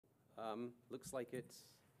Looks like it's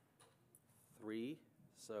 3,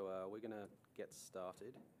 so we're going to get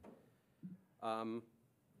started.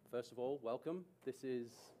 First of all, welcome. This is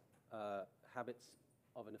Habits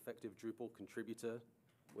of an Effective Drupal Contributor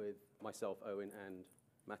with myself, Owen, and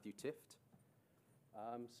Matthew Tift.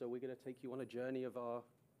 So we're going to take you on a journey of our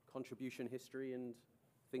contribution history and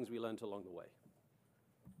things we learned along the way.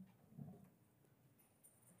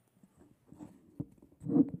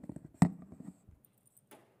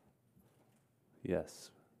 Yes,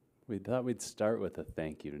 we thought we'd start with a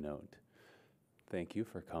thank you note. Thank you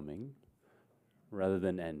for coming, rather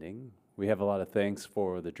than ending. We have a lot of thanks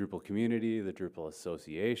for the Drupal community, the Drupal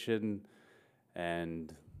Association,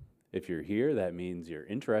 and if you're here, that means you're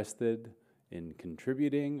interested in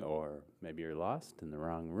contributing, or maybe you're lost in the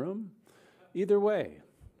wrong room. Either way,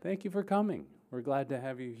 thank you for coming. We're glad to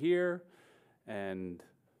have you here, and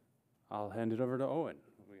I'll hand it over to Owen.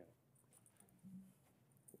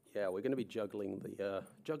 Yeah, we're going to be juggling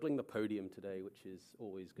the podium today, which is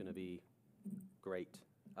always going to be great.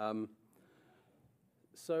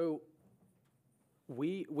 So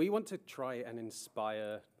we want to try and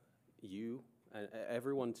inspire you and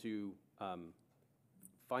everyone to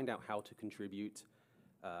find out how to contribute.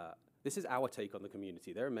 This is our take on the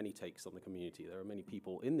community. There are many takes on the community. There are many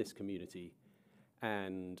people in this community,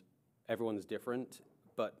 and everyone's different,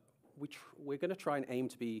 but we're going to try and aim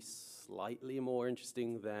to be slightly more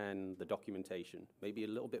interesting than the documentation, maybe a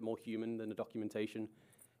little bit more human than the documentation,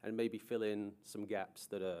 and maybe fill in some gaps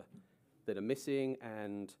that are missing.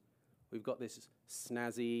 And we've got this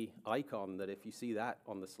snazzy icon that if you see that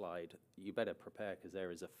on the slide, you better prepare because there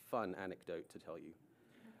is a fun anecdote to tell you.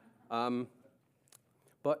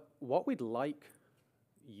 But what we'd like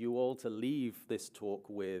you all to leave this talk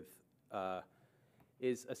with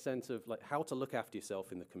is a sense of like how to look after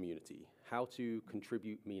yourself in the community, how to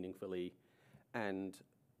contribute meaningfully, and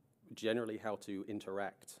generally how to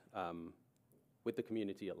interact with the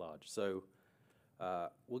community at large. So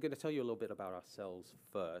we're going to tell you a little bit about ourselves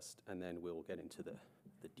first, and then we'll get into the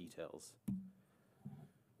details.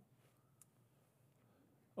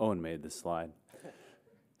 Owen made this slide.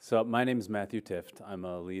 So my name's Matthew Tift. I'm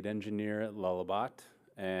a lead engineer at Lullabot,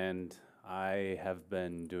 and I have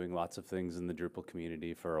been doing lots of things in the Drupal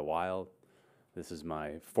community for a while. This is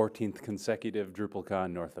my 14th consecutive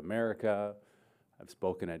DrupalCon North America. I've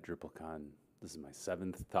spoken at DrupalCon. This is my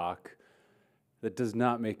 7th talk. That does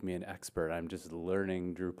not make me an expert. I'm just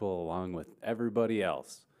learning Drupal along with everybody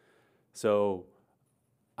else. So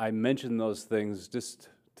I mentioned those things just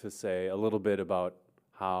to say a little bit about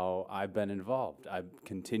how I've been involved. I've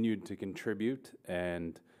continued to contribute,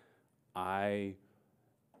 and I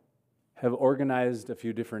have organized a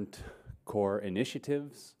few different core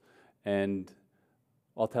initiatives, and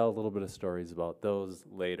I'll tell a little bit of stories about those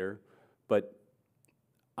later. But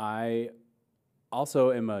I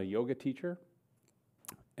also am a yoga teacher,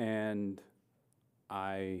 and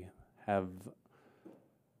I have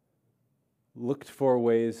looked for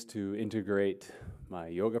ways to integrate my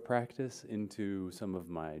yoga practice into some of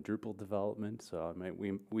my Drupal development. So I might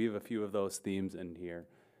weave a few of those themes in here,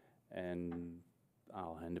 and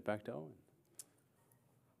I'll hand it back to Owen.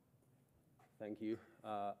 Thank you.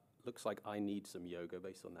 Looks like I need some yoga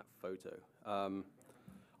based on that photo.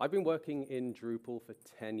 I've been working in Drupal for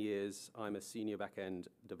 10 years. I'm a senior backend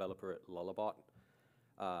developer at Lullabot.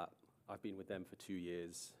 I've been with them for 2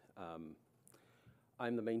 years.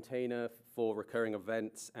 I'm the maintainer for recurring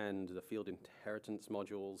events and the field inheritance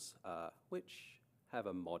modules, which have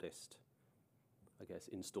a modest, I guess,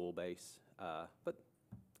 install base. But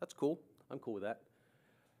that's cool. I'm cool with that.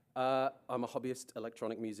 I'm a hobbyist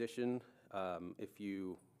electronic musician. If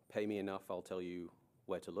you pay me enough, I'll tell you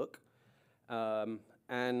where to look.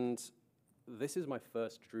 And this is my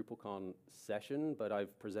first DrupalCon session, but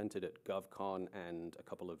I've presented at GovCon and a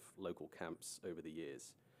couple of local camps over the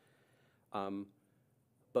years.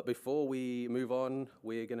 But before we move on,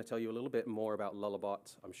 we're going to tell you a little bit more about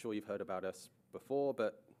Lullabot. I'm sure you've heard about us before,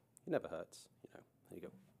 but it never hurts. There you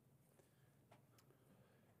go.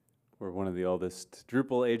 We're one of the oldest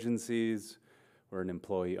Drupal agencies. We're an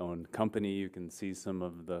employee-owned company. You can see some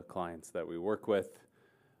of the clients that we work with.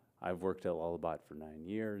 I've worked at Lullabot for 9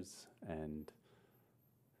 years, and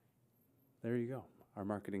there you go. Our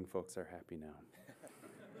marketing folks are happy now.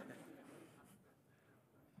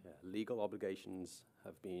 Yeah, legal obligations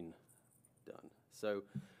have been done. So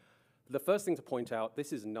the first thing to point out,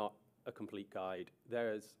 this is not a complete guide.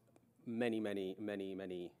 There's many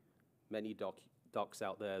docs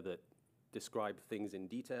out there that describe things in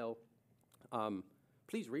detail.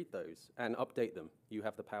 Please read those and update them. You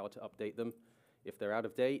have the power to update them. If they're out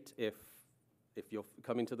of date, if you're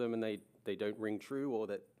coming to them and they don't ring true, or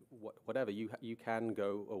that whatever, you can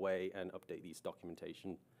go away and update these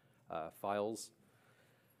documentation files.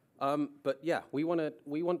 But yeah, we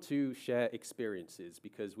want to share experiences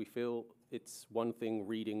because we feel it's one thing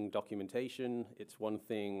reading documentation, it's one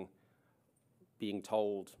thing being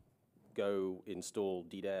told, go install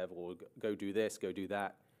DDEV or go do this, go do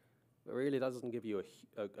that. It really doesn't give you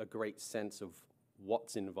a great sense of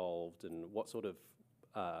what's involved and what sort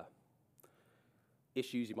of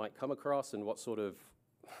issues you might come across and what sort of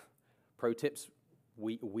pro tips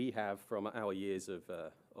we have from our years of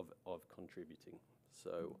contributing.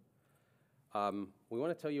 So we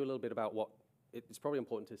want to tell you a little bit about what, it's probably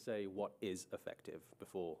important to say what is effective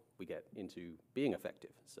before we get into being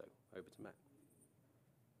effective. So over to Matt.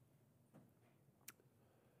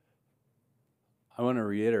 I want to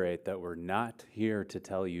reiterate that we're not here to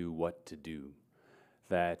tell you what to do,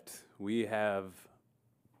 that we have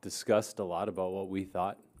discussed a lot about what we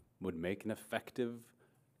thought would make an effective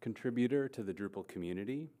contributor to the Drupal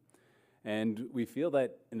community, and we feel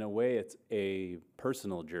that in a way it's a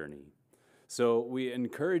personal journey. So we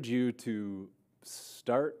encourage you to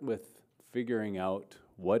start with figuring out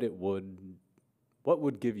what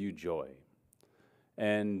would give you joy,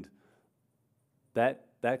 and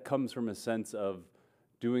that comes from a sense of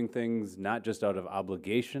doing things not just out of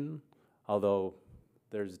obligation, although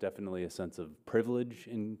there's definitely a sense of privilege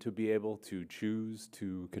in to be able to choose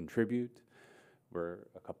to contribute. We're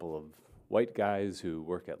a couple of white guys who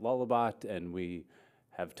work at Lullabot, and we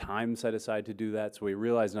have time set aside to do that, so we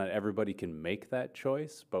realize not everybody can make that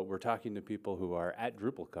choice, but we're talking to people who are at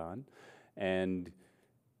DrupalCon, and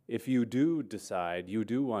if you do decide you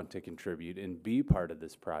do want to contribute and be part of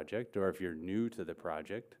this project, or if you're new to the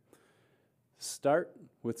project, start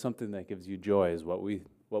with something that gives you joy is what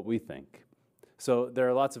we think. So there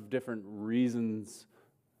are lots of different reasons,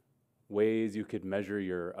 ways you could measure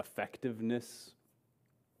your effectiveness,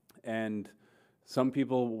 and some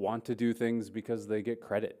people want to do things because they get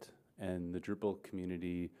credit, and the Drupal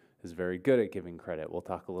community is very good at giving credit. We'll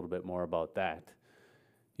talk a little bit more about that.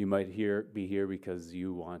 You might be here because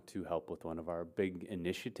you want to help with one of our big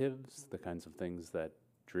initiatives, the kinds of things that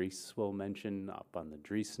Dries will mention up on the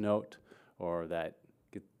Dries note, or that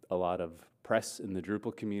get a lot of press in the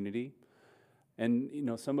Drupal community. And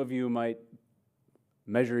some of you might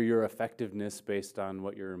measure your effectiveness based on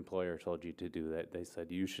what your employer told you to do, that they said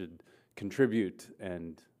you should contribute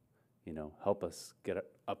and help us get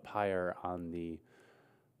up higher on the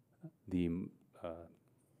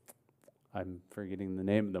I'm forgetting the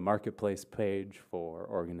name, the marketplace page for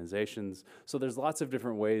organizations. So there's lots of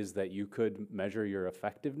different ways that you could measure your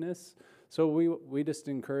effectiveness. So we just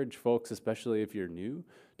encourage folks, especially if you're new,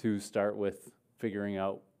 to start with figuring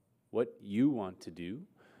out what you want to do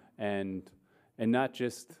and not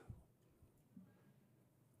just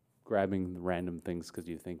grabbing random things because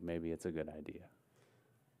you think maybe it's a good idea.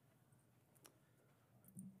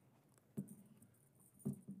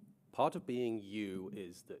 Part of being you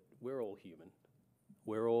is that we're all human.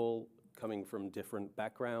 We're all coming from different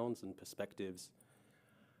backgrounds and perspectives.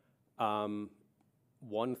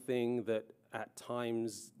 One thing that at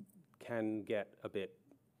times can get a bit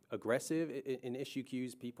aggressive in issue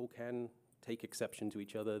queues, people can take exception to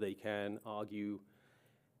each other, they can argue,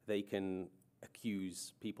 they can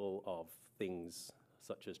accuse people of things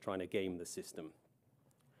such as trying to game the system.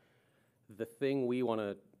 The thing we want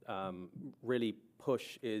to really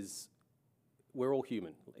push is we're all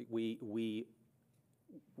human.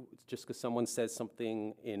 Just because someone says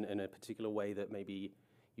something in a particular way that maybe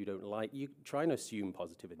you don't like, you try and assume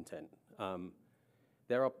positive intent.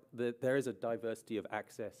 There is a diversity of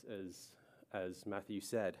access, as Matthew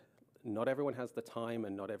said. Not everyone has the time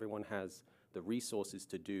and not everyone has the resources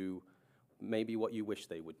to do maybe what you wish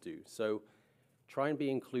they would do. So try and be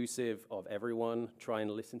inclusive of everyone, try and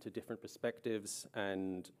listen to different perspectives,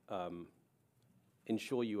 and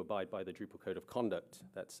ensure you abide by the Drupal Code of Conduct.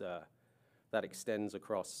 That extends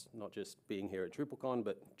across not just being here at DrupalCon,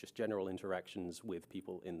 but just general interactions with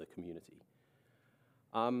people in the community.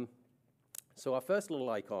 So our first little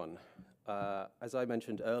icon, as I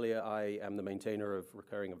mentioned earlier, I am the maintainer of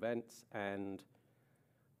recurring events, and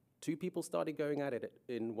two people started going at it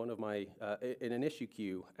in one of my, in an issue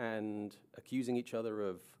queue and accusing each other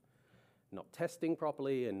of not testing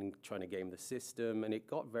properly and trying to game the system, and it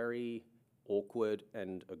got very awkward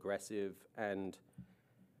and aggressive, and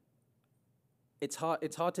it's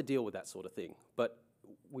hard to deal with that sort of thing, but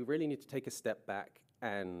we really need to take a step back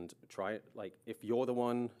and try it. Like, if you're the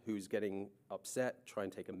one who's getting upset, try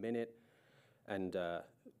and take a minute and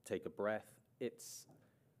take a breath.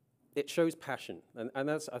 it shows passion, and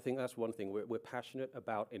I think that's one thing. We're passionate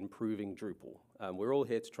about improving Drupal. We're all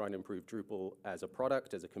here to try and improve Drupal as a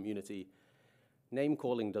product, as a community. Name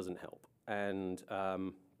calling doesn't help, and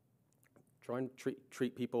try and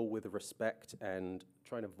treat people with respect, and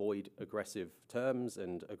try and avoid aggressive terms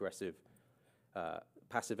and aggressive,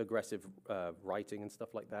 passive-aggressive writing and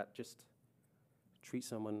stuff like that. Just treat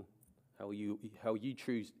someone how you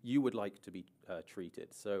would like to be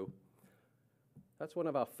treated. So that's one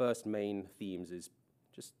of our first main themes, is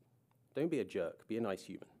just don't be a jerk, be a nice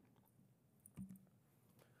human.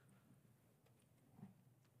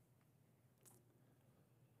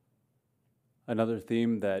 Another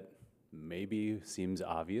theme that maybe seems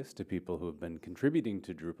obvious to people who have been contributing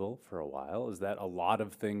to Drupal for a while is that a lot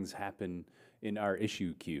of things happen in our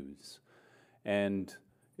issue queues. And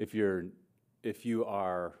if you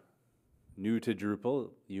are new to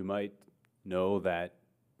Drupal, you might know that,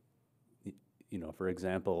 for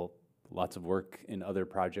example, lots of work in other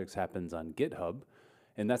projects happens on GitHub,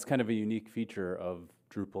 and that's kind of a unique feature of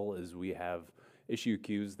Drupal, is we have issue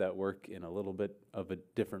queues that work in a little bit of a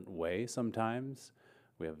different way sometimes.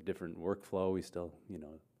 We have a different workflow. We still,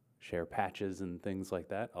 share patches and things like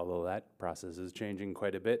that, although that process is changing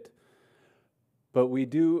quite a bit. But we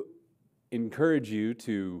do encourage you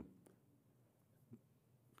to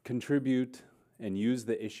contribute and use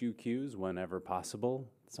the issue queues whenever possible.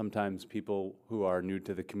 Sometimes people who are new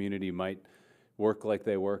to the community might work like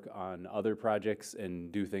they work on other projects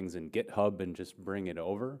and do things in GitHub and just bring it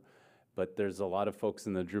over. But there's a lot of folks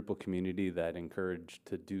in the Drupal community that encourage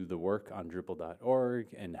to do the work on Drupal.org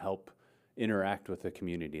and help interact with the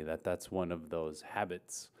community. That's one of those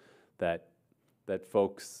habits that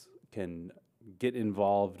folks can get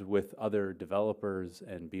involved with other developers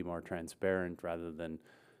and be more transparent, rather than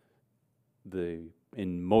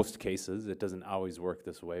in most cases, it doesn't always work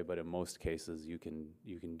this way, but in most cases you can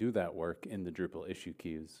do that work in the Drupal issue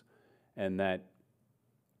queues. And that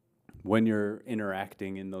when you're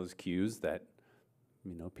interacting in those queues, that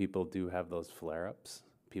people do have those flare-ups.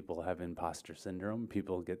 People have imposter syndrome.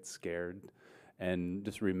 People get scared, and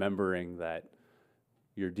just remembering that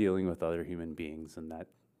you're dealing with other human beings, and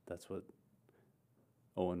that's what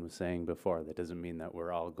Owen was saying before. That doesn't mean that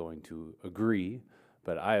we're all going to agree,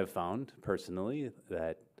 but I have found personally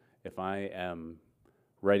that if I am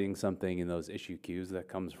writing something in those issue queues that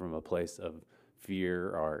comes from a place of fear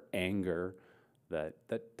or anger, that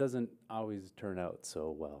doesn't always turn out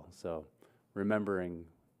so well. So remembering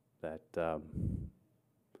that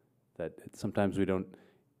that sometimes we don't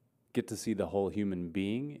get to see the whole human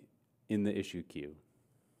being in the issue queue.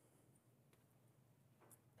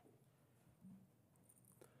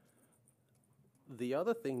 The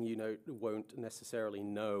other thing you won't necessarily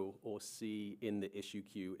know or see in the issue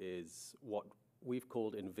queue is what we've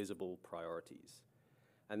called invisible priorities.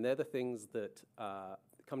 And they're the things that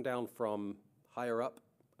come down from higher up,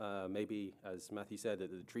 maybe, as Matthew said, at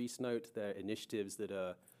the Dries note, they're initiatives that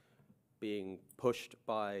are being pushed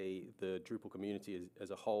by the Drupal community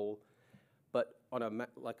as a whole. But on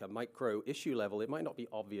a micro issue level, it might not be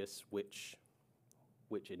obvious which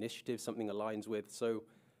initiative something aligns with. So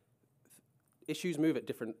issues move at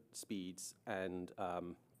different speeds, and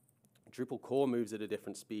Drupal core moves at a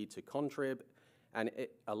different speed to contrib, and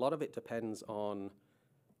a lot of it depends on,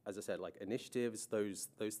 as I said, like initiatives. Those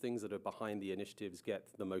things that are behind the initiatives get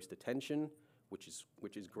the most attention, which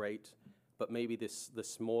is great. But maybe the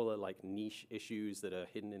smaller, like, niche issues that are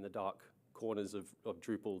hidden in the dark corners of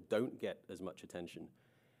Drupal don't get as much attention.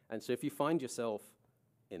 And so if you find yourself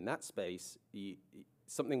in that space,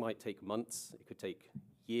 something might take months. It could take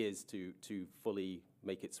years to fully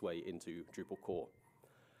make its way into Drupal core.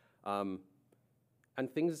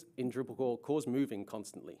 And things in Drupal core's moving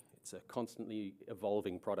constantly. It's a constantly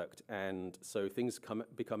evolving product, and so things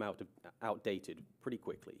become outdated pretty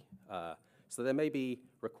quickly. So there may be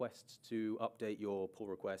requests to update your pull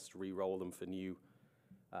requests, re-roll them for new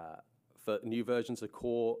versions of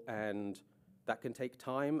core, and that can take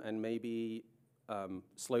time and maybe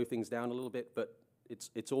slow things down a little bit, but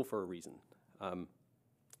it's all for a reason.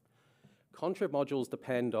 Contrib modules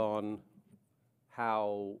depend on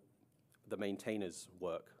how the maintainers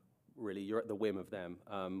work. Really, you're at the whim of them,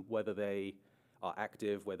 whether they are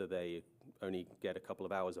active, whether they only get a couple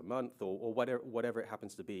of hours a month, or whatever it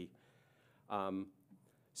happens to be.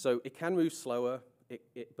 So it can move slower,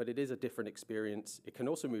 but it is a different experience. It can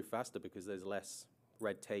also move faster because there's less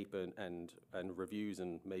red tape and reviews,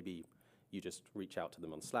 and maybe you just reach out to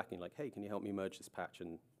them on Slack and you're like, hey, can you help me merge this patch?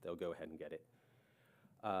 And they'll go ahead and get it.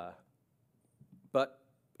 But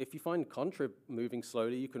if you find contrib moving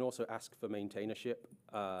slowly, you can also ask for maintainership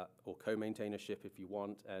or co-maintainership if you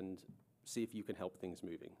want, and see if you can help things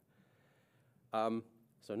moving. So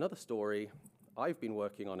another story, I've been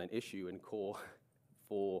working on an issue in core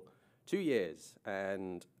for 2 years,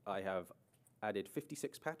 and I have added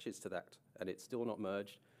 56 patches to that, and it's still not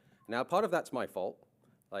merged. Now, part of that's my fault.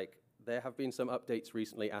 Like, there have been some updates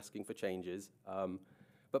recently asking for changes,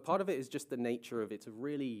 but part of it is just the nature of it's a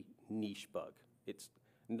really niche bug.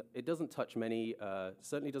 It doesn't touch many,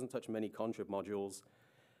 certainly doesn't touch many contrib modules.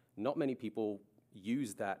 Not many people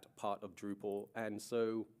use that part of Drupal, and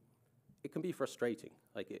so it can be frustrating.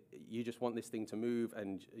 Like, you just want this thing to move,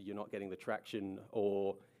 and you're not getting the traction,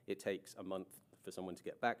 or it takes a month for someone to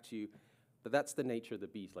get back to you. But that's the nature of the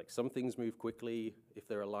beast. Like, some things move quickly. If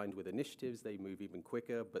they're aligned with initiatives, they move even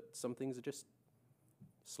quicker, but some things are just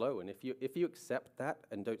slow. And if you accept that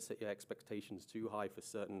and don't set your expectations too high for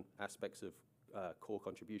certain aspects of core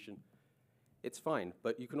contribution, it's fine.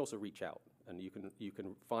 But you can also reach out, and you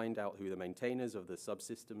can find out who the maintainers of the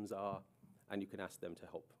subsystems are, and you can ask them to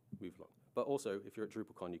help move along. But also, if you're at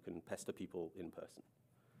DrupalCon, you can pester people in person.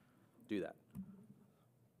 Do that.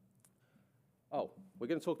 Oh, we're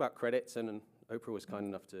going to talk about credits, and Oprah was kind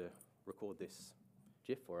enough to record this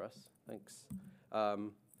GIF for us. Thanks.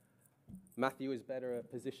 Matthew is better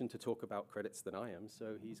positioned to talk about credits than I am,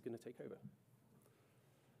 so he's going to take over.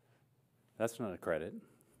 That's not a credit.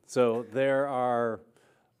 So there are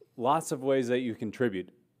lots of ways that you contribute.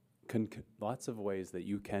 Lots of ways that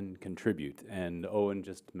you can contribute. And Owen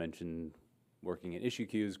just mentioned working in issue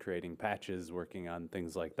queues, creating patches, working on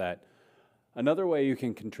things like that. Another way you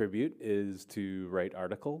can contribute is to write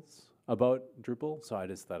articles about Drupal. So I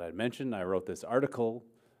just thought I'd mention, I wrote this article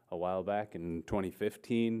a while back in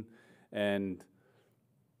 2015, and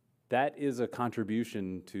that is a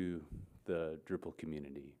contribution to the Drupal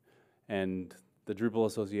community. And the Drupal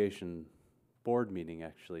Association board meeting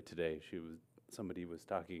actually today, somebody was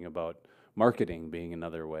talking about marketing being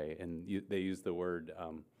another way, and they used the word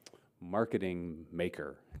marketing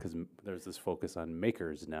maker, because there's this focus on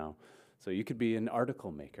makers now. So you could be an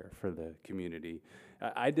article maker for the community.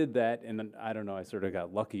 I did that, and I don't know, I sort of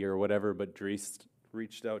got lucky or whatever, but Dries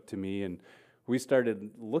reached out to me, and we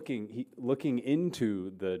started looking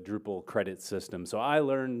into the Drupal credit system. So I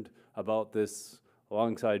learned about this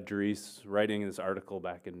alongside Dries, writing this article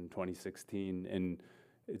back in 2016, and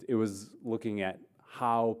it was looking at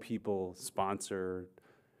how people sponsor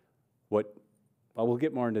well, we'll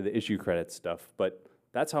get more into the issue credit stuff, but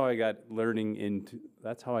that's how I got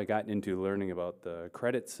into learning about the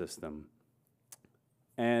credit system.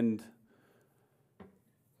 And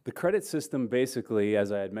the credit system basically,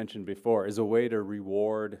 as I had mentioned before, is a way to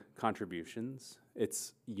reward contributions.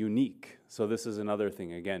 It's unique. So this is another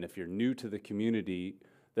thing. Again, if you're new to the community,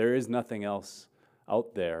 there is nothing else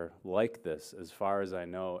out there like this, as far as I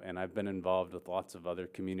know, and I've been involved with lots of other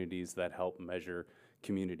communities that help measure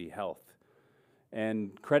community health.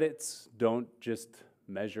 And credits don't just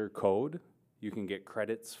measure code. You can get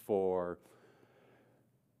credits for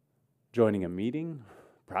joining a meeting,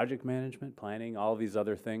 project management, planning, all these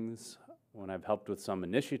other things. When I've helped with some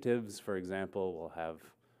initiatives, for example, we'll have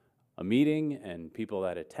a meeting, and people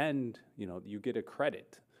that attend, you get a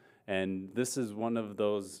credit. And this is one of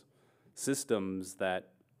those systems that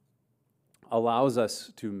allows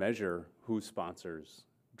us to measure who sponsors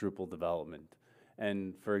Drupal development.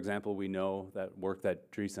 And for example, we know that work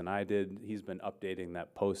that Dries and I did, he's been updating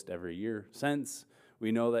that post every year since.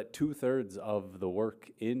 We know that 2/3 of the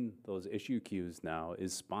work in those issue queues now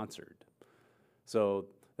is sponsored. So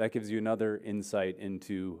that gives you another insight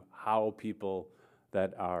into how people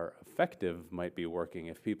that are effective might be working.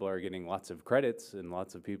 If people are getting lots of credits and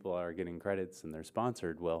lots of people are getting credits and they're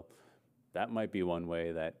sponsored, well, that might be one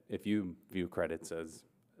way that if you view credits as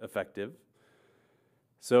effective.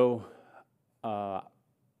 So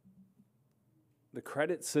the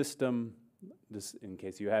credit system, just in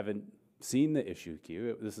case you haven't seen the issue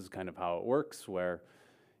queue, this is kind of how it works, where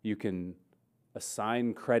you can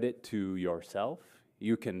assign credit to yourself,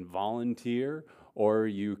 you can volunteer, or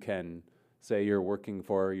you can say you're working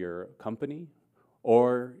for your company,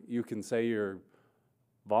 or you can say you're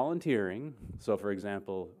volunteering. So for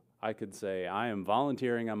example, I could say I am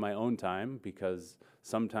volunteering on my own time because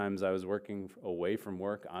sometimes I was working away from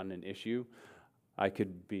work on an issue. I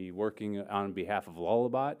could be working on behalf of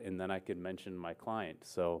Lullabot, and then I could mention my client.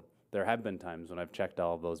 So there have been times when I've checked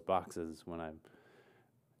all of those boxes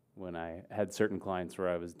when I had certain clients where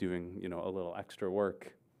I was doing, a little extra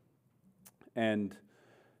work. And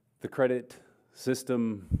the credit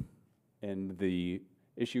system and the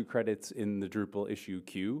issue credits in the Drupal issue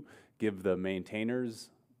queue give the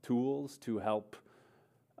maintainers tools to help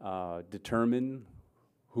determine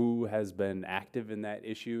who has been active in that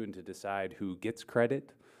issue and to decide who gets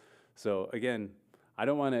credit. So again, I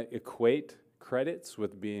don't want to equate credits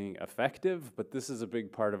with being effective, but this is a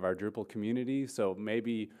big part of our Drupal community. So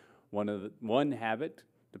maybe one habit,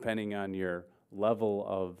 depending on your level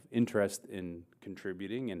of interest in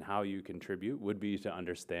contributing and how you contribute, would be to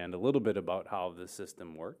understand a little bit about how the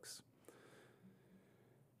system works.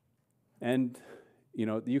 And you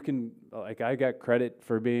know, you can, like, I got credit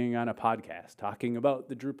for being on a podcast talking about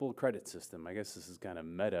the Drupal credit system. I guess this is kind of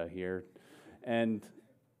meta here. And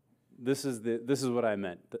this is what I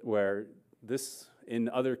meant, where this, in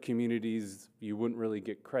other communities, you wouldn't really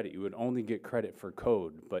get credit. You would only get credit for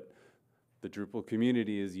code, but the Drupal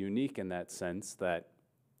community is unique in that sense that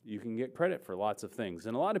you can get credit for lots of things.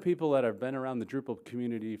 And a lot of people that have been around the Drupal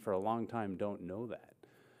community for a long time don't know that.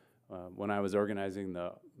 When I was organizing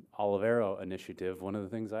the Olivero initiative, one of the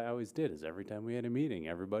things I always did is every time we had a meeting,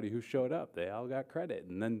 everybody who showed up, they all got credit.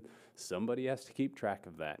 And then somebody has to keep track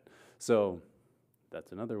of that. So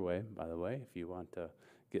that's another way, by the way, if you want to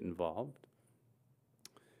get involved,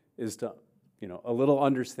 is to, you know, a little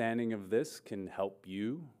understanding of this can help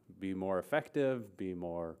you be more effective, be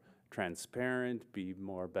more transparent, be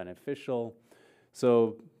more beneficial.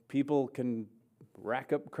 So people can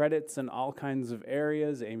rack up credits in all kinds of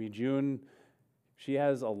areas. Amy June, she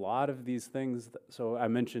has a lot of these things. So I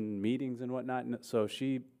mentioned meetings and whatnot. So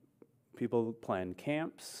people plan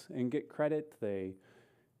camps and get credit. They,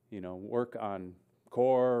 you know, work on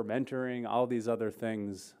core, mentoring, all these other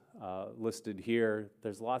things listed here.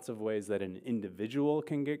 There's lots of ways that an individual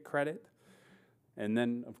can get credit. And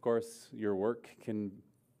then, of course, your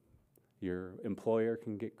employer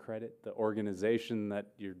can get credit, the organization that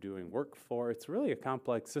you're doing work for. It's really a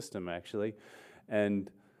complex system, actually.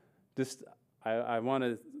 And just, I want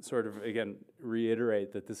to sort of, again,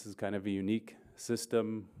 reiterate that this is kind of a unique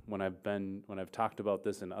system. When I've talked about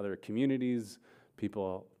this in other communities,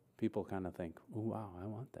 people kind of think, oh, wow, I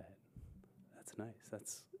want that. That's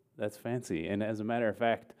nice, that's fancy. And as a matter of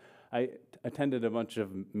fact, I attended a bunch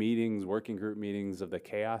of meetings, working group meetings of the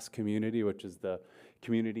CHAOS community, which is the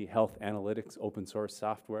community health analytics open source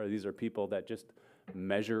software. These are people that just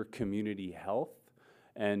measure community health.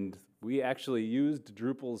 And we actually used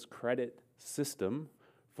Drupal's credit system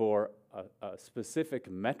for a specific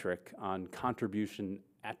metric on contribution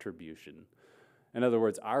attribution. In other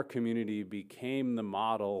words, our community became the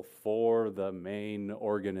model for the main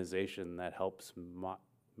organization that helps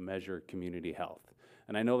measure community health.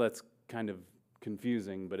 And I know that's kind of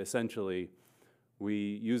confusing, but essentially we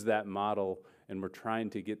use that model and we're trying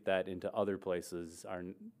to get that into other places,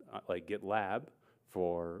 like GitLab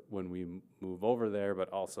for when we move over there, but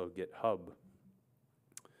also GitHub.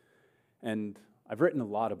 And I've written a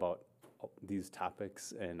lot about these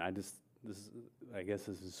topics, and I guess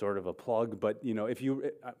this is sort of a plug, but you know,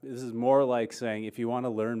 this is more like saying if you want to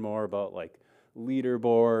learn more about like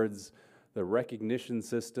leaderboards, the recognition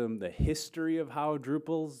system, the history of how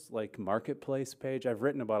Drupal's like marketplace page. I've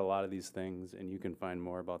written about a lot of these things, and you can find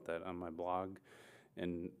more about that on my blog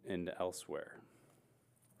and elsewhere.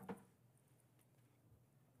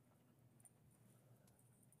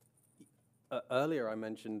 Earlier I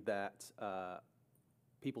mentioned that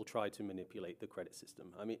people try to manipulate the credit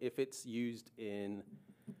system. I mean, if it's used in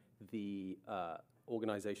the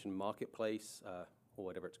organization marketplace, or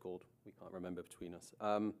whatever it's called, we can't remember between us,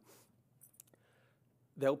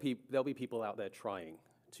 there'll be people out there trying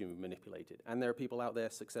to manipulate it, and there are people out there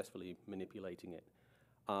successfully manipulating it.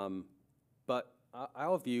 But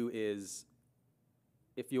our view is,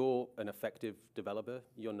 if you're an effective developer,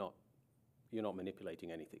 you're not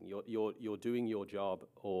manipulating anything. You're doing your job,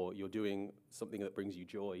 or you're doing something that brings you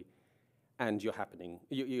joy, and you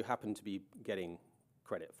happen to be getting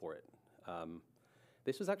credit for it.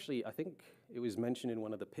 This was actually, I think it was mentioned in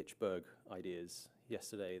one of the Pittsburgh ideas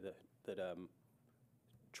yesterday that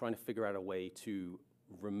trying to figure out a way to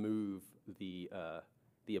remove the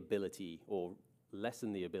ability or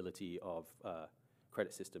lessen the ability of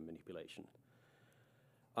credit system manipulation.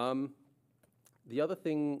 The other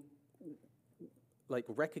thing, like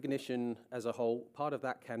recognition as a whole, part of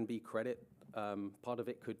that can be credit. Part of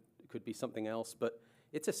it could be something else, but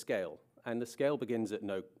it's a scale, and the scale begins at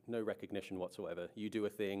no recognition whatsoever. You do a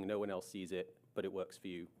thing, no one else sees it, but it works for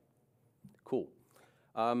you. Cool.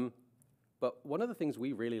 But one of the things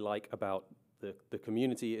we really like about the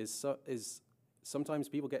community is sometimes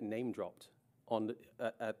people get name dropped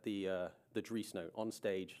at the Dries note on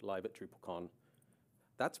stage live at DrupalCon.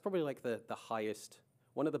 That's probably like the highest,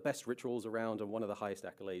 one of the best rituals around, and one of the highest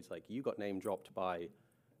accolades. Like, you got name dropped by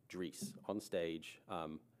Dries on stage,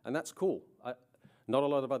 and that's cool. Not a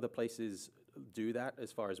lot of other places do that,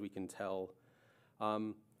 as far as we can tell.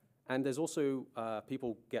 And there's also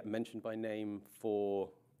people get mentioned by name for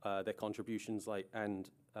their contributions, and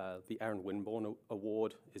the Aaron Winborn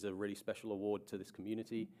Award is a really special award to this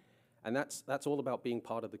community. And that's all about being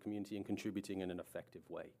part of the community and contributing in an effective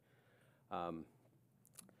way.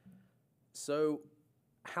 So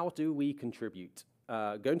how do we contribute?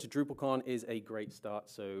 Going to DrupalCon is a great start,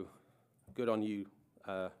 so good on you,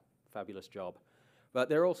 fabulous job. But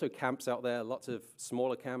there are also camps out there, lots of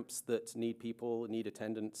smaller camps that need people, need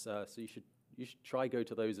attendance, so you should try go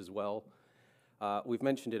to those as well. We've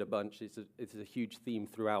mentioned it a bunch. It's a huge theme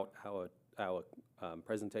throughout our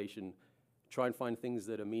presentation. Try and find things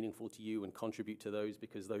that are meaningful to you and contribute to those,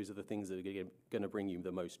 because those are the things that are going to bring you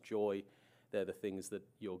the most joy. They're the things that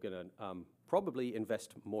you're going to probably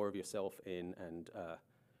invest more of yourself in, and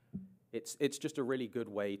it's just a really good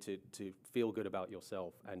way to feel good about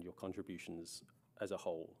yourself and your contributions as a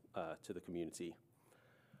whole to the community.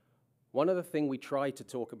 One other thing we try to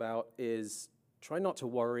talk about is try not to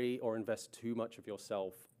worry or invest too much of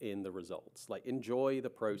yourself in the results. Like, enjoy the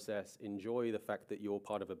process, enjoy the fact that you're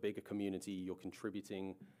part of a bigger community, you're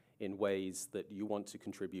contributing in ways that you want to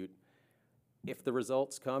contribute. If the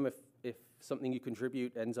results come, if something you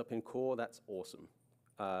contribute ends up in core, that's awesome.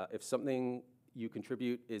 If something you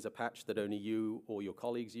contribute is a patch that only you or your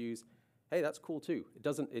colleagues use, hey, that's cool too.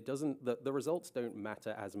 The results don't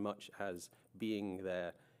matter as much as being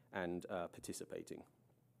there and participating.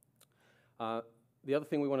 The other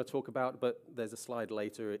thing we want to talk about, but there's a slide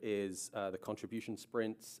later, is the contribution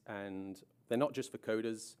sprints, and they're not just for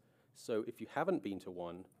coders. So if you haven't been to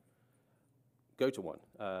one, go to one.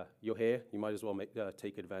 You're here, you might as well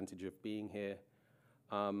take advantage of being here.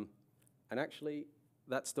 And actually,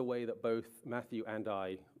 that's the way that both Matthew and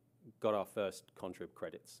I got our first contrib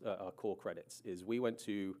credits, our core credits, is we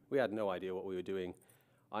had no idea what we were doing.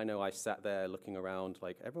 I know I sat there looking around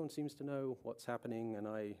like, everyone seems to know what's happening, and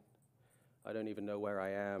I don't even know where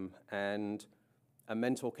I am. And a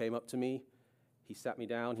mentor came up to me. He sat me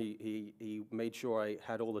down. He made sure I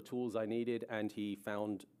had all the tools I needed, and he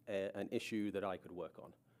found an issue that I could work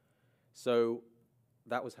on. So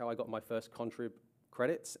that was how I got my first contrib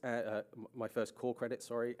credits, my first core credit,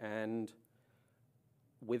 sorry. And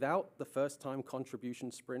without the first time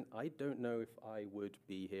contribution sprint, I don't know if I would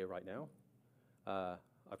be here right now. I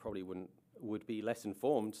probably would be less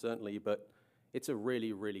informed, certainly, but it's a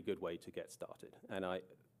really, really good way to get started, and I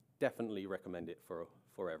definitely recommend it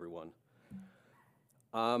for everyone.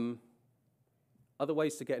 Other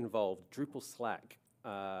ways to get involved, Drupal Slack.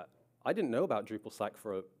 I didn't know about Drupal Slack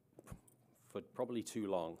for probably too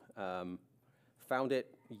long. Found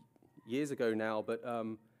it years ago now, but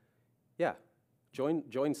yeah,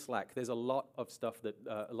 join Slack. There's a lot of stuff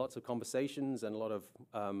lots of conversations and a lot of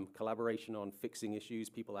collaboration on fixing issues,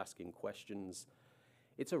 people asking questions.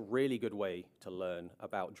 It's a really good way to learn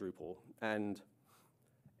about Drupal. And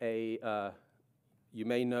you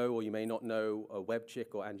may know or you may not know a web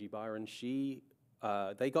chick or Angie Byron.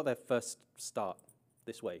 They got their first start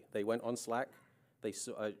this way. They went on Slack,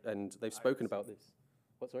 and they've spoken about this.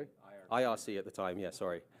 What, sorry? IRC at the time, yeah,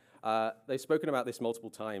 sorry. They've spoken about this multiple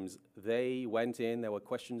times. They went in, there were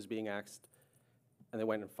questions being asked, and they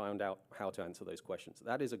went and found out how to answer those questions.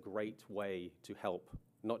 That is a great way to help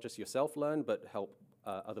not just yourself learn, but help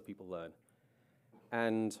other people learn.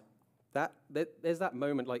 And there's that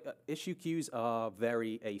moment, like issue queues are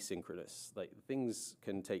very asynchronous. Like, things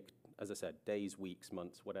can take, as I said, days, weeks,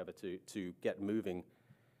 months, whatever, to get moving.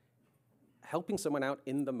 Helping someone out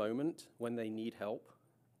in the moment when they need help,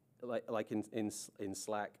 like in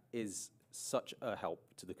Slack, is such a help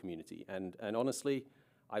to the community. And honestly,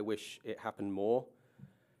 I wish it happened more.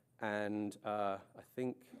 And I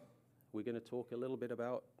think we're going to talk a little bit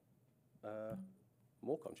about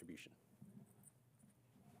more contribution.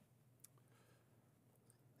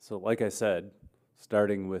 So like I said,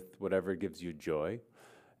 starting with whatever gives you joy.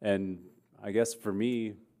 And I guess for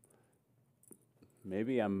me,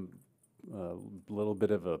 maybe I'm a little bit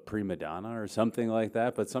of a prima donna or something like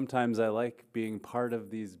that, but sometimes I like being part of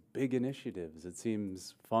these big initiatives. It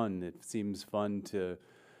seems fun. It seems fun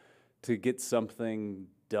to get something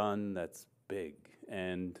done that's big.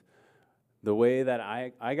 And the way that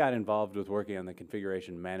I got involved with working on the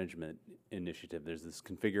configuration management initiative, there's this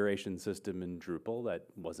configuration system in Drupal that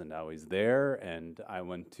wasn't always there, and I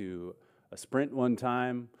went to a sprint one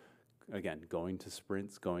time. Again, going to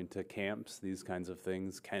sprints, going to camps, these kinds of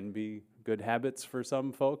things can be good habits for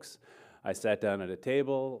some folks. I sat down at a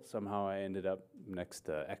table. Somehow I ended up next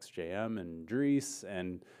to XJM and Dries,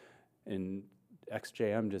 and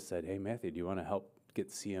XJM just said, "Hey, Matthew, do you want to help get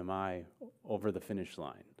CMI over the finish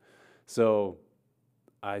line?" So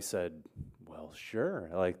I said, well, sure.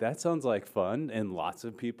 That sounds like fun, and lots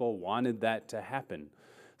of people wanted that to happen.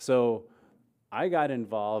 So I got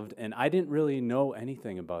involved, and I didn't really know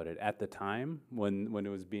anything about it at the time when it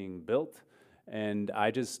was being built. And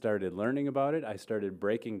I just started learning about it. I started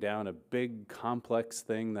breaking down a big, complex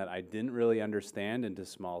thing that I didn't really understand into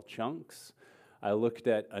small chunks. I looked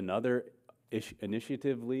at another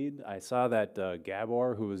initiative lead. I saw that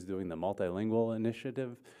Gabor, who was doing the multilingual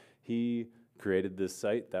initiative, he created this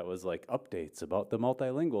site that was like updates about the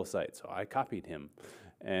multilingual site. So I copied him.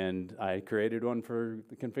 And I created one for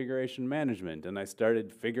the configuration management, and I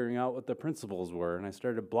started figuring out what the principles were, and I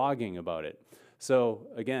started blogging about it. So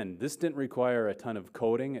again, this didn't require a ton of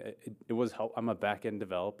coding. It was help. I'm a back-end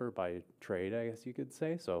developer by trade, I guess you could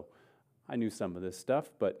say, so I knew some of this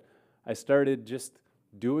stuff, but I started just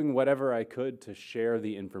doing whatever I could to share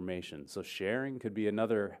the information. So sharing could be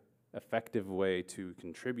another effective way to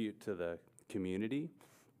contribute to the community.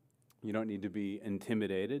 You don't need to be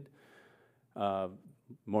intimidated.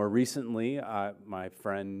 More recently, my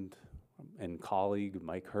friend and colleague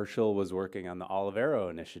Mike Herschel was working on the Olivero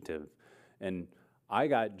initiative, and I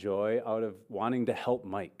got joy out of wanting to help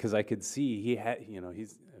Mike because I could see he had,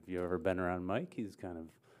 have you ever been around Mike? He's kind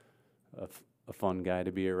of a fun guy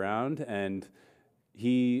to be around, and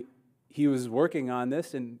he was working on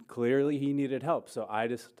this, and clearly he needed help. So I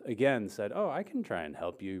just again said, "Oh, I can try and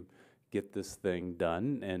help you get this thing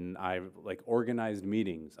done," and I organized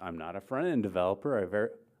meetings. I'm not a front-end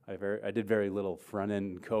developer. I did very little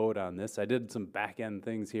front-end code on this. I did some back-end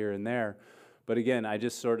things here and there, but again, I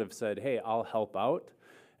just sort of said, "Hey, I'll help out."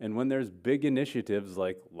 And when there's big initiatives,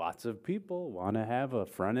 like lots of people want to have a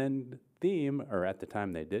front-end theme, or at the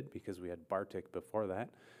time they did because we had Bartik before that,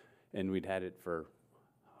 and we'd had it for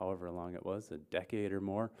however long it was, a decade or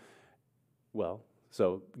more. Well.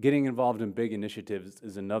 So getting involved in big initiatives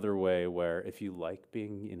is another way where if you like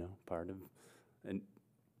being, part of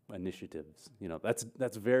initiatives,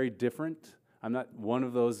 that's very different. I'm not one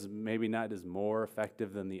of those, maybe not as more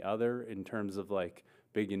effective than the other in terms of like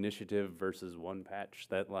big initiative versus one patch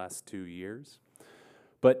that lasts 2 years.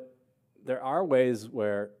 But there are ways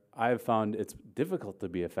where I've found it's difficult to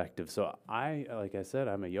be effective. So like I said,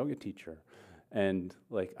 I'm a yoga teacher. And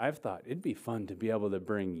I've thought it'd be fun to be able to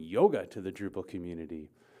bring yoga to the Drupal community,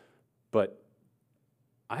 but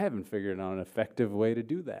I haven't figured out an effective way to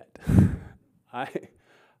do that.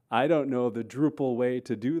 I don't know the Drupal way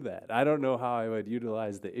to do that. I don't know how I would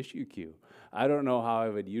utilize the issue queue. I don't know how I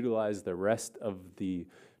would utilize the rest of the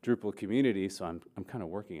Drupal community, so I'm kind of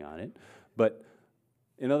working on it. But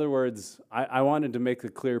in other words, I wanted to make a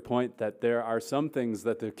clear point that there are some things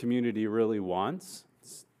that the community really wants,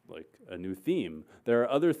 like a new theme. There are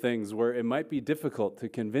other things where it might be difficult to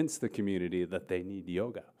convince the community that they need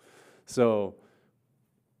yoga. So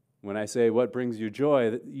when I say what brings you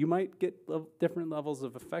joy, you might get different levels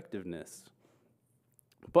of effectiveness.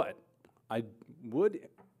 But I would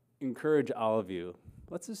encourage all of you,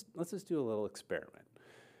 let's just do a little experiment.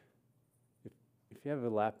 If you have a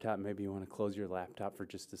laptop, maybe you want to close your laptop for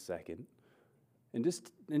just a second and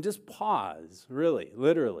just pause, really,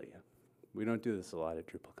 literally. We don't do this a lot at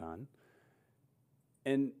DrupalCon.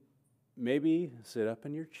 And maybe sit up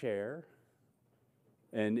in your chair,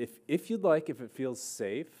 and if you'd like, if it feels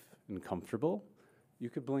safe and comfortable, you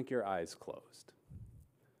could blink your eyes closed.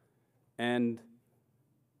 And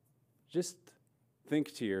just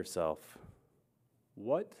think to yourself,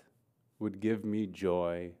 what would give me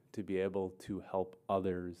joy to be able to help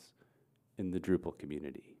others in the Drupal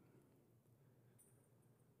community?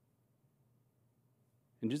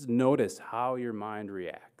 And just notice how your mind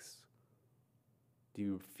reacts. Do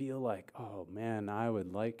you feel like, oh man, I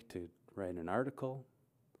would like to write an article,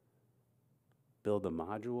 build a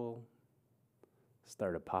module,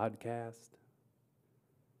 start a podcast,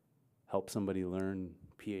 help somebody learn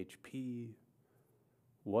PHP?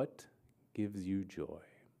 What gives you joy?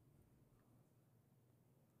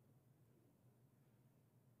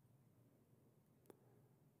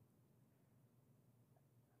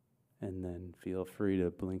 And then feel free to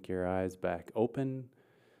blink your eyes back open.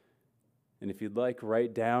 And if you'd like,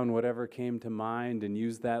 write down whatever came to mind and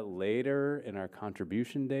use that later in our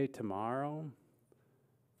contribution day tomorrow.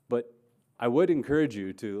 But I would encourage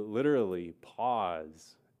you to literally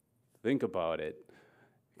pause, think about it,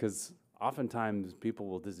 because oftentimes people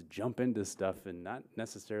will just jump into stuff and not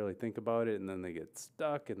necessarily think about it, and then they get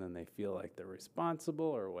stuck, and then they feel like they're responsible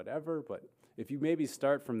or whatever. But if you maybe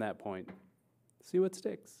start from that point, see what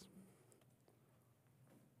sticks.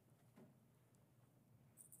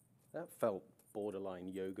 That felt borderline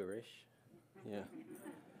yoga-ish. Yeah.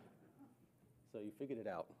 So you figured it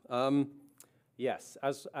out. Yes,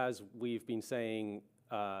 as we've been saying,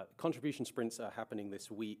 contribution sprints are happening this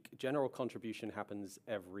week. General contribution happens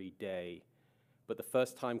every day. but the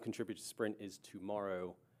first time contributor sprint is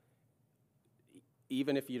tomorrow.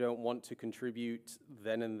 Even if you don't want to contribute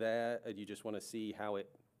then and there, and you just want to see how it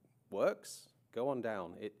works, go on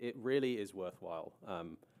down. It really is worthwhile.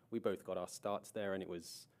 We both got our starts there, and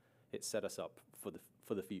it set us up for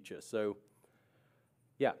the future. So,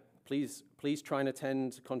 yeah, please try and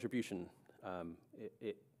attend contribution.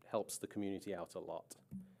 It helps the community out a lot.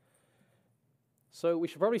 So we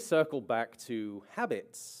should probably circle back to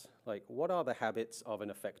habits. Like, what are the habits of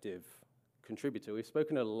an effective contributor? We've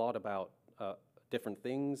spoken a lot about different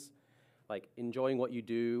things, like enjoying what you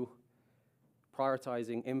do.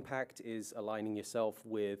 Prioritizing impact is aligning yourself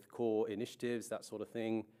with core initiatives, that sort of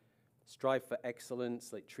thing. Strive for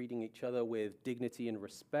excellence, like treating each other with dignity and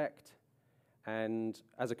respect. And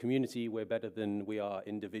as a community, we're better than we are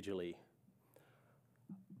individually.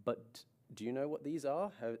 But do you know what these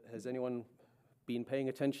are? Has anyone been paying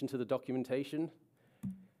attention to the documentation?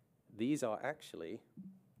 These are actually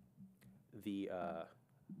the,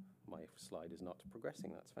 my slide is not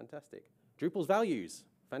progressing, that's fantastic. Drupal's values,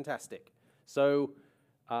 fantastic. So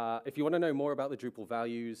if you want to know more about the Drupal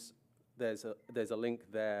values, there's a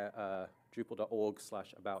link there,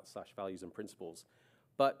 drupal.org/about/values and principles.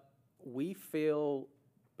 But we feel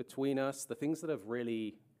between us, the things that have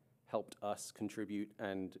really helped us contribute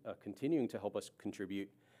and are continuing to help us contribute,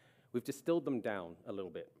 we've distilled them down a little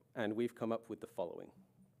bit, and we've come up with the following.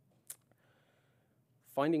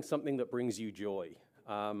 Finding something that brings you joy.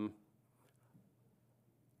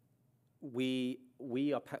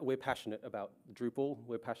 We're passionate about Drupal,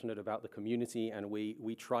 we're passionate about the community, and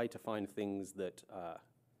we try to find things that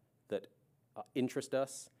interest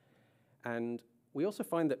us. And we also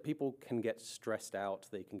find that people can get stressed out,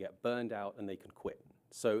 they can get burned out, and they can quit.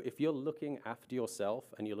 So if you're looking after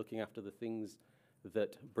yourself and you're looking after the things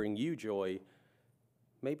that bring you joy,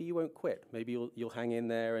 maybe you won't quit. Maybe you'll hang in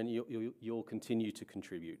there and you'll continue to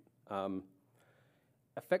contribute.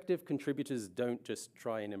 Effective contributors don't just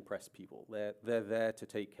try and impress people. They're there to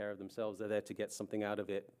take care of themselves. They're there to get something out of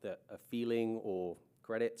it, a feeling or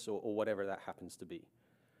credits or whatever that happens to be.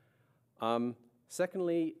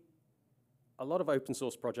 Secondly, a lot of open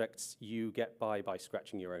source projects, you get by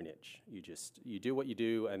scratching your own itch. You do what you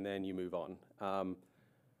do and then you move on.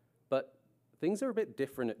 But things are a bit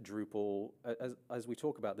different at Drupal. As we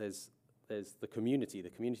talk about, there's the community.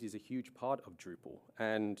 The community is a huge part of Drupal.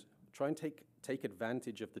 And try and take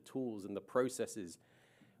advantage of the tools and the processes.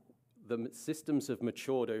 The systems have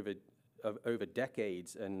matured over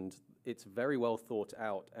decades, and it's very well thought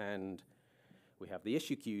out. And we have the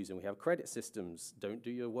issue queues, and we have credit systems. Don't do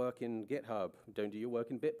your work in GitHub. Don't do your work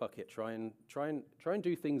in Bitbucket. Try and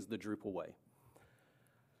do things the Drupal way.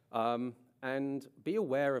 And be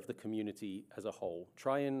aware of the community as a whole.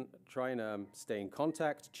 Try and stay in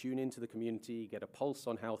contact, tune into the community, get a pulse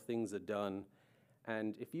on how things are done.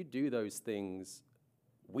 And if you do those things,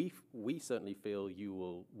 we certainly feel you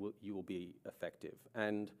will be effective.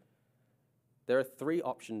 And there are 3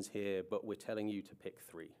 options here, but we're telling you to pick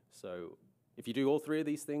 3. So if you do all 3 of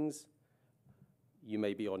these things, you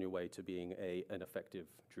may be on your way to being an effective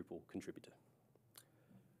Drupal contributor.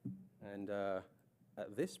 And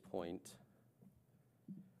at this point,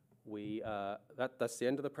 that's the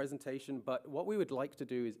end of the presentation. But what we would like to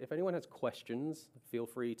do is, if anyone has questions, feel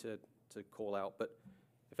free to call out. But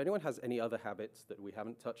if anyone has any other habits that we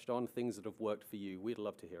haven't touched on, things that have worked for you, we'd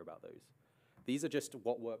love to hear about those. These are just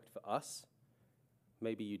what worked for us.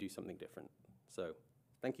 Maybe you do something different. So,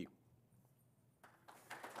 thank you.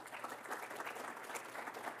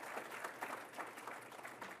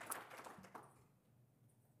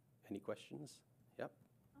 Any questions? Yep.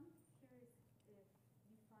 I'm curious if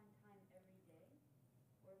you find time every day,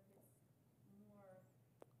 or if it's more,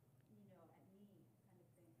 at need kind of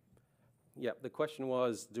thing. Yeah, the question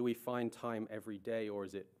was, do we find time every day, or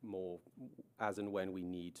is it more as and when we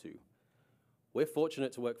need to? We're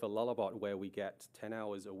fortunate to work for Lullabot, where we get 10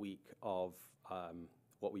 hours a week of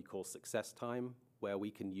what we call success time, where we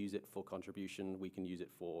can use it for contribution, we can use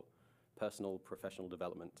it for personal, professional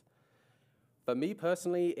development. For me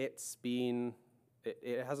personally, it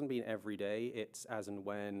hasn't been every day. It's as and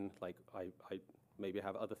when, like, I maybe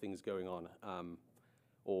have other things going on,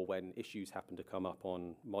 or when issues happen to come up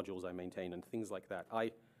on modules I maintain and things like that.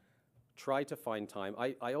 I try to find time.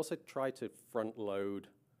 I also try to front load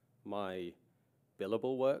my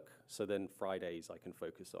billable work, so then Fridays I can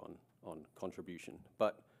focus on contribution.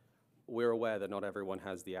 But we're aware that not everyone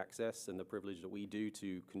has the access and the privilege that we do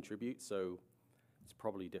to contribute, so it's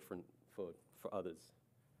probably different for others.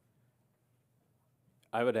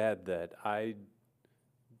 I would add that I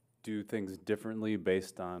do things differently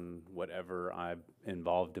based on whatever I'm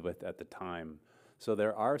involved with at the time. So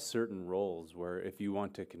there are certain roles where if you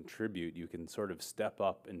want to contribute, you can sort of step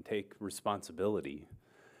up and take responsibility.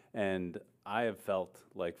 And I have felt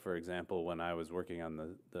like, for example, when I was working on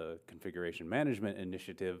the configuration management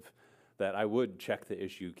initiative, that I would check the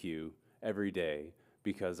issue queue every day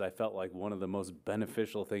because I felt like one of the most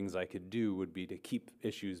beneficial things I could do would be to keep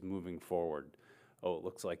issues moving forward. Oh, it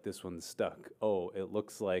looks like this one's stuck. Oh, it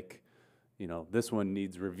looks like, you know, this one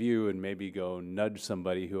needs review, and maybe go nudge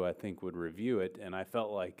somebody who I think would review it. And I felt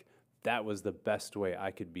like that was the best way I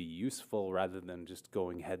could be useful rather than just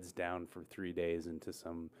going heads down for 3 days into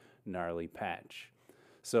some gnarly patch.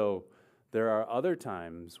 So there are other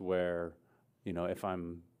times where, you know, if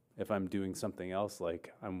I'm doing something else,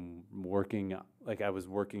 like I'm working, like I was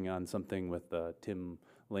working on something with Tim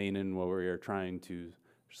Lanen where we were trying to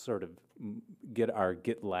sort of get our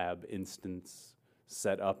GitLab instance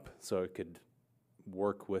set up so it could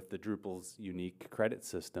work with the Drupal's unique credit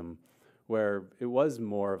system, where it was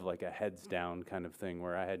more of like a heads down kind of thing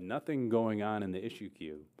where I had nothing going on in the issue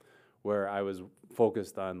queue, where I was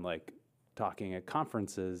focused on like talking at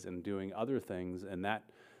conferences and doing other things, and that,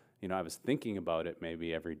 you know, I was thinking about it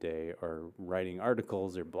maybe every day or writing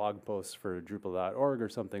articles or blog posts for Drupal.org or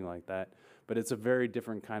something like that, but it's a very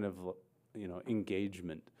different kind of, you know,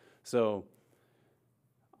 engagement. So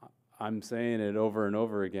I'm saying it over and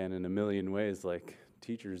over again in a million ways, like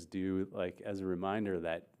teachers do, like as a reminder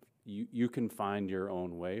that you can find your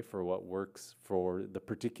own way for what works for the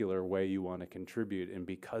particular way you want to contribute. And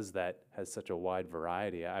because that has such a wide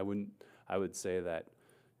variety, I would say that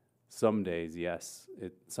some days, yes,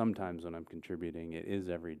 sometimes when I'm contributing, it is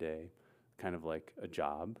every day, kind of like a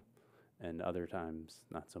job, and other times,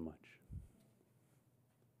 not so much.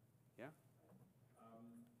 Yeah?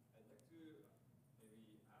 I'd like to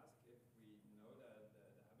maybe ask if we know that the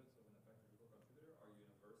habits of an effective Drupal contributor are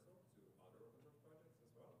universal to other open source projects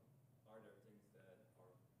as well. Are there things that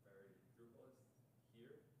are very Drupalist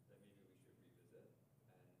here that maybe we should revisit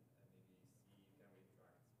and maybe see, can we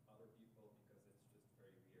attract other people because it's just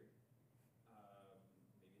very weird?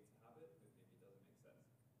 Maybe it's a habit, but maybe it doesn't make sense.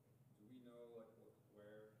 Do we know like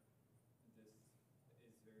where this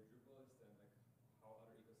is very Drupalist and like how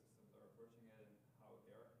other ecosystems are approaching it and how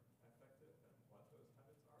they're effective and what those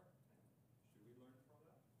habits are? And should we learn from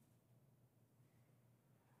that?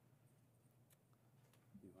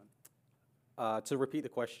 To repeat the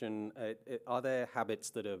question, are there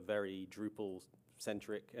habits that are very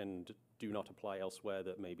Drupal-centric and do not apply elsewhere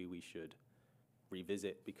that maybe we should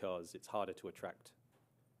revisit because it's harder to attract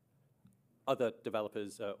other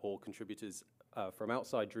developers or contributors from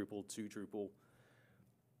outside Drupal to Drupal?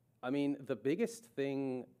 I mean, the biggest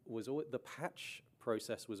thing was the patch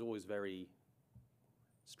process was always very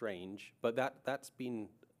strange, but that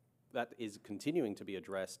is continuing to be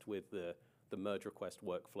addressed with the merge request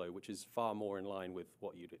workflow, which is far more in line with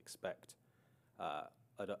what you'd expect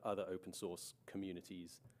at other open source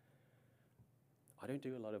communities. I don't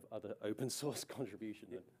do a lot of other open source contribution.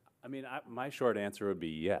 I mean, my short answer would be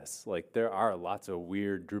yes. Like, there are lots of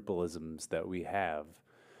weird Drupalisms that we have,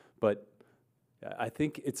 but I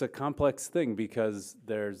think it's a complex thing because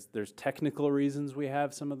there's technical reasons we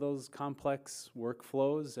have some of those complex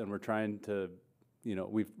workflows, and we're trying to, you know,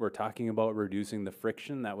 we're talking about reducing the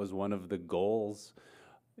friction. That was one of the goals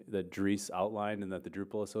that Dries outlined and that the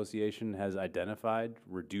Drupal Association has identified,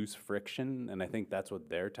 reduce friction, and I think that's what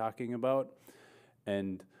they're talking about.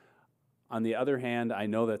 And on the other hand, I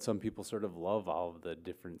know that some people sort of love all of the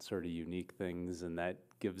different sort of unique things, and that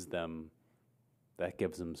gives them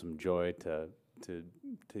some joy to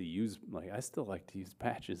use. Like, I still like to use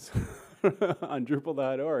patches on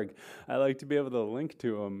Drupal.org. I like to be able to link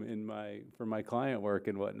to them for my client work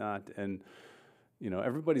and whatnot. And you know,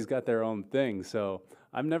 everybody's got their own thing. So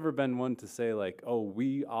I've never been one to say like, oh,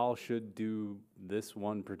 we all should do this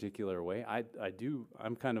one particular way.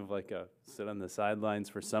 I'm kind of like a sit on the sidelines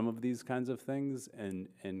for some of these kinds of things and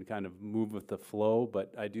kind of move with the flow.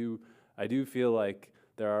 But I do feel like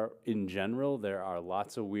in general, there are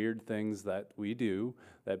lots of weird things that we do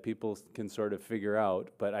that people can sort of figure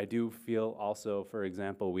out. But I do feel also, for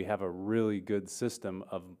example, we have a really good system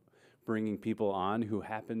of bringing people on who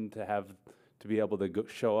happen to be able to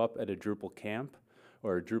show up at a Drupal camp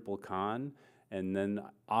or a Drupal con. And then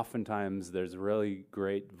oftentimes there's really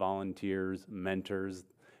great volunteers, mentors.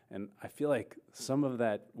 And I feel like some of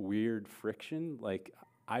that weird friction, like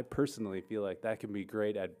I personally feel like that can be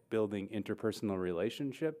great at building interpersonal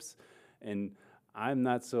relationships. And I'm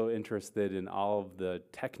not so interested in all of the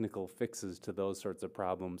technical fixes to those sorts of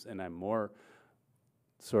problems. And I'm more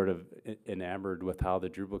sort of enamored with how the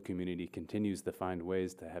Drupal community continues to find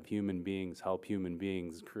ways to have human beings help human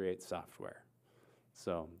beings create software.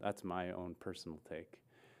 So that's my own personal take.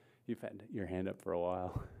 You've had your hand up for a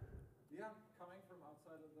while. Yeah, coming from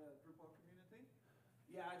outside of the Drupal community,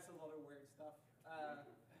 yeah, it's a lot of weird stuff.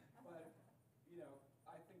 But, you know,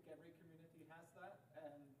 I think every community has that,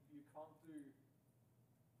 and you can't do,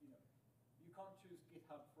 you know, you can't choose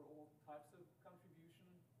GitHub for all types of contribution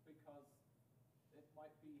because it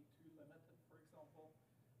might be too limited, for example.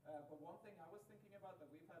 But one thing I was thinking about that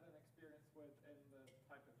we've had an experience with in the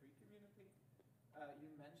Type of 3 community,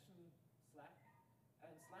 you mentioned Slack,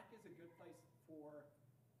 and Slack is a good place for,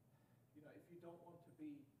 you know, if you don't want to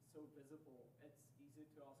be so visible, it's easy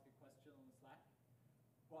to ask a question on Slack.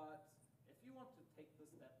 But if you want to take the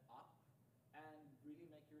step up and really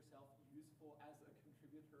make yourself useful as a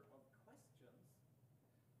contributor of questions,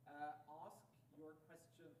 ask your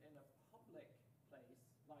question in a public place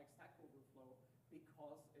like Stack Overflow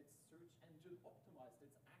because it's search engine optimized.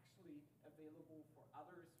 It's actually available for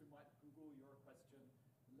others who might Google your question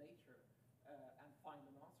later and find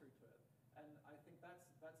an answer to it. And I think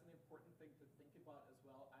that's an important thing to think about as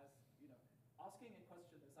well as, you know, asking a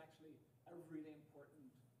question is actually a really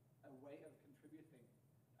important way of contributing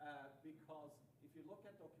because if you look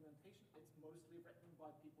at documentation, it's mostly written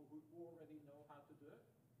by people who already know how to do it,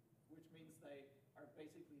 which means they are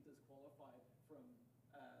basically disqualified from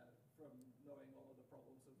knowing all of the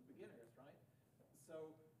problems of the beginners, right?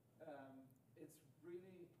 So it's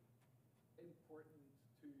really important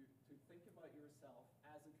to think about yourself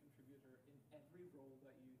as a contributor in every role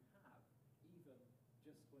that you have, even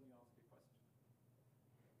just when you ask a question.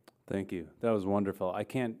 Thank you. That was wonderful. I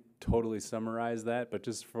can't totally summarize that, but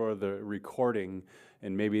just for the recording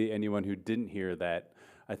and maybe anyone who didn't hear that,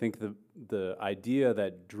 I think the idea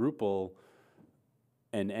that Drupal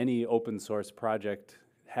and any open source project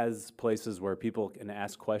has places where people can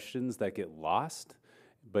ask questions that get lost,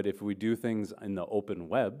 but if we do things in the open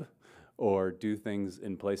web or do things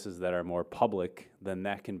in places that are more public, then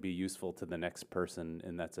that can be useful to the next person,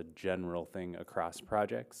 and that's a general thing across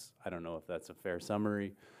projects. I don't know if that's a fair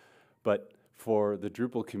summary, but for the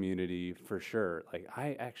Drupal community, for sure, like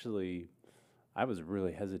I was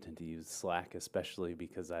really hesitant to use Slack, especially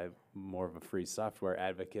because I'm more of a free software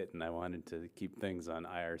advocate and I wanted to keep things on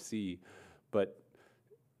IRC, but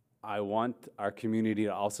I want our community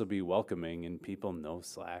to also be welcoming, and people know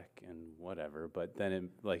Slack and whatever, but then it,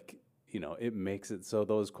 like, you know, it makes it so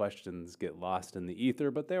those questions get lost in the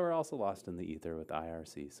ether, but they were also lost in the ether with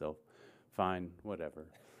IRC, so fine, whatever.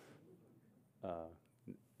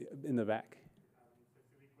 In the back.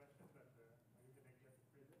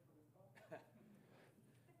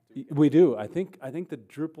 We do. I think the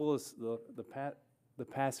Drupal is the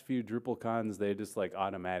past few Drupal cons, they just like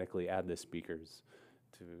automatically add the speakers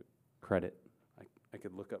to credit. I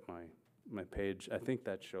could look up my page. I think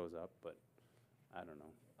that shows up, but I don't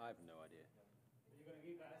know. I have no idea. Are you going to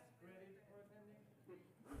give us credit for attending?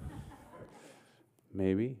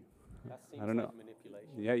 Maybe. That seems I don't know. like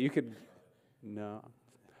manipulation. Yeah, you could. No.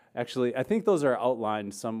 Actually, I think those are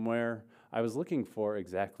outlined somewhere. I was looking for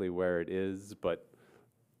exactly where it is, but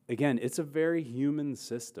again, it's a very human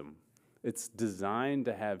system. It's designed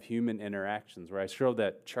to have human interactions, where I showed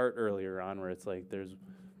that chart earlier on where it's like there's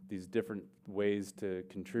these different ways to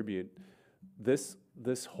contribute. This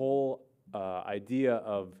whole idea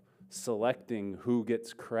of selecting who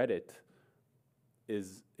gets credit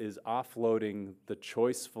is offloading the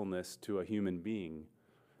choicefulness to a human being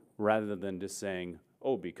rather than just saying,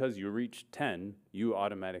 oh, because you reached 10, you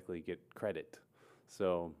automatically get credit.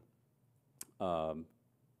 So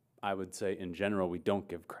I would say in general, we don't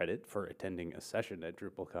give credit for attending a session at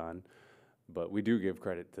DrupalCon, but we do give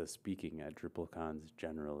credit to speaking at DrupalCons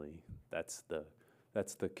generally. That's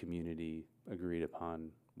the community agreed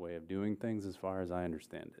upon way of doing things as far as I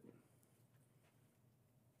understand it.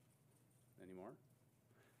 Any more?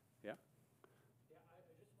 Yeah? Yeah, I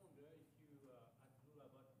just wonder if you, at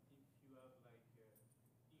Drupal, if you have like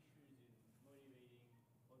issues in motivating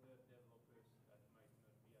other developers that might not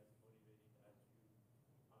be as motivated as you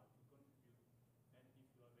are to contribute, and if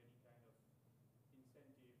you have any kind of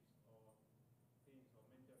incentives or things or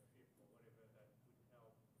mentorship or whatever that would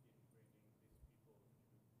help in bringing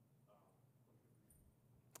these people to contribution.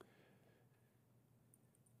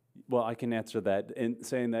 Well, I can answer that in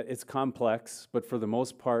saying that it's complex, but for the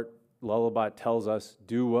most part, Lullabot tells us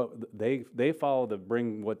do what they follow the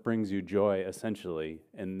what brings you joy essentially,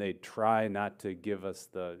 and they try not to give us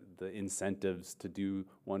the incentives to do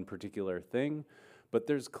one particular thing, but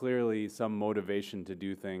there's clearly some motivation to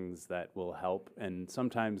do things that will help, and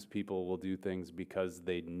sometimes people will do things because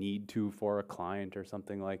they need to for a client or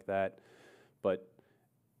something like that, but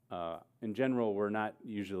in general, we're not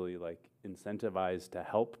usually like incentivized to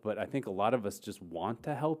help, but I think a lot of us just want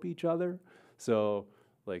to help each other. So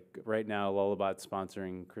like right now, Lullabot's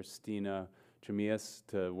sponsoring Christina Chamias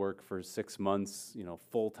to work for 6 months,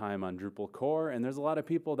 full-time on Drupal core. And there's a lot of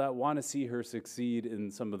people that want to see her succeed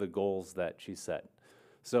in some of the goals that she set.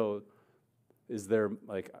 So is there,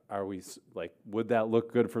 would that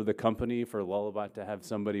look good for the company, for Lullabot to have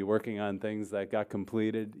somebody working on things that got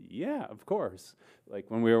completed? Yeah, of course.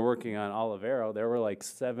 Like when we were working on Olivero, there were like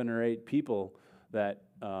 7 or 8 people that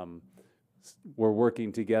were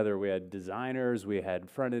working together. We had designers, we had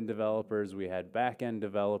front-end developers, we had back-end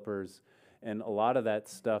developers, and a lot of that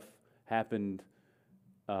stuff happened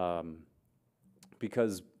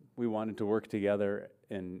because we wanted to work together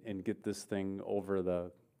and get this thing over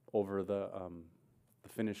the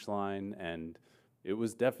finish line. And it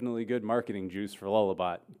was definitely good marketing juice for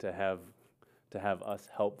Lullabot to have us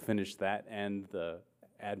help finish that and the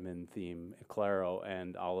admin theme, Claro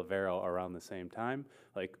and Olivero, around the same time.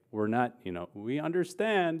 Like, we're not, we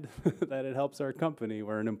understand that it helps our company.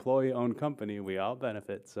 We're an employee-owned company. We all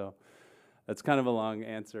benefit. So that's kind of a long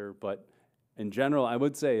answer, but in general, I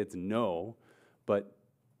would say it's no. But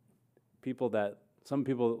some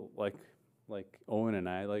people like Owen and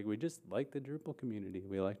I, we just like the Drupal community.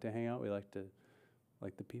 We like to hang out. We like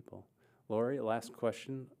the people. Lori, last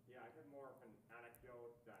question. Yeah, I have more of an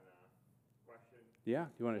anecdote than a question. Yeah,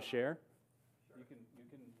 you want to share? Sure. You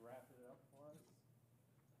can wrap it up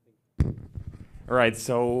for us. All right,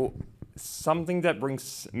 so something that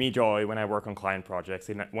brings me joy when I work on client projects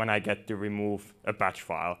is when I get to remove a batch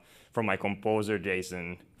file from my composer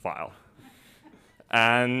JSON file.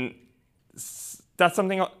 And that's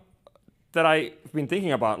something that I've been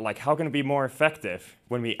thinking about, like how can it be more effective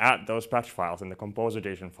when we add those batch files in the composer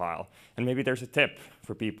JSON file? And maybe there's a tip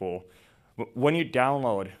for people. When you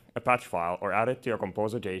download a patch file or add it to your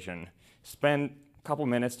composer JSON, spend a couple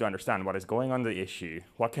minutes to understand what is going on in the issue.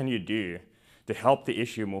 What can you do to help the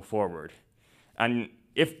issue move forward? And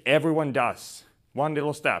if everyone does one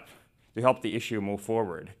little step to help the issue move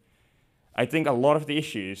forward, I think a lot of the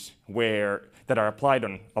issues that are applied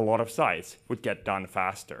on a lot of sites would get done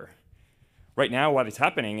faster. Right now, what is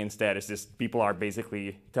happening instead is just people are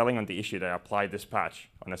basically telling on the issue that apply this patch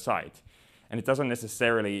on a site. And it's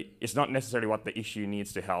not necessarily what the issue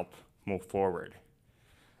needs to help move forward.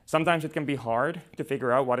 Sometimes it can be hard to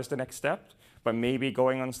figure out what is the next step, but maybe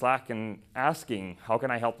going on Slack and asking, how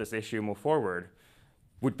can I help this issue move forward,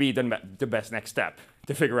 would be the best next step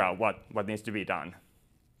to figure out what needs to be done.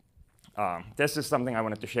 This is something I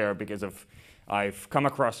wanted to share because I've come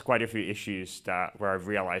across quite a few issues where I've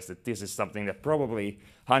realized that this is something that probably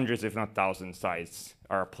hundreds, if not thousands, sites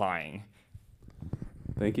are applying.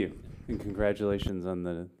 Thank you, and congratulations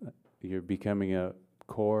on you're becoming a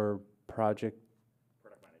core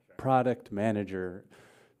product manager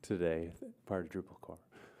today, part of Drupal core.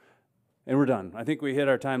 And we're done. I think we hit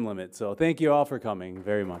our time limit, so thank you all for coming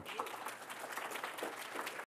very much.